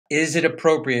Is it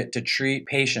appropriate to treat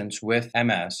patients with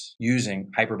MS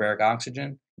using hyperbaric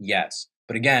oxygen? Yes.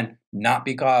 But again, not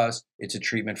because it's a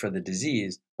treatment for the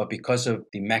disease, but because of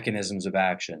the mechanisms of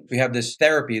action. We have this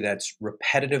therapy that's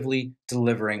repetitively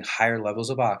delivering higher levels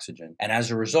of oxygen. And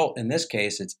as a result, in this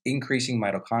case, it's increasing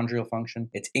mitochondrial function,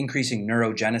 it's increasing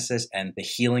neurogenesis and the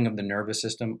healing of the nervous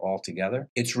system altogether.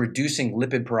 It's reducing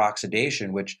lipid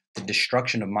peroxidation, which the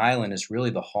destruction of myelin is really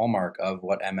the hallmark of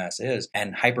what MS is.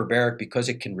 And hyperbaric, because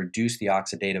it can reduce the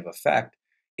oxidative effect,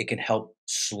 it can help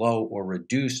slow or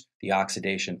reduce the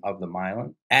oxidation of the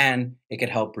myelin, and it can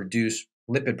help reduce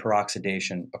lipid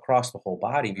peroxidation across the whole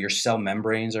body. Your cell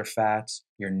membranes are fats,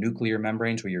 your nuclear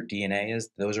membranes, where your DNA is,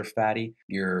 those are fatty.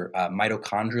 Your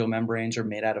mitochondrial membranes are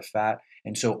made out of fat.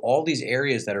 And so all these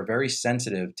areas that are very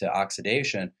sensitive to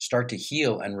oxidation start to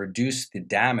heal and reduce the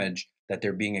damage that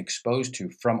they're being exposed to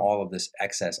from all of this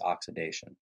excess oxidation.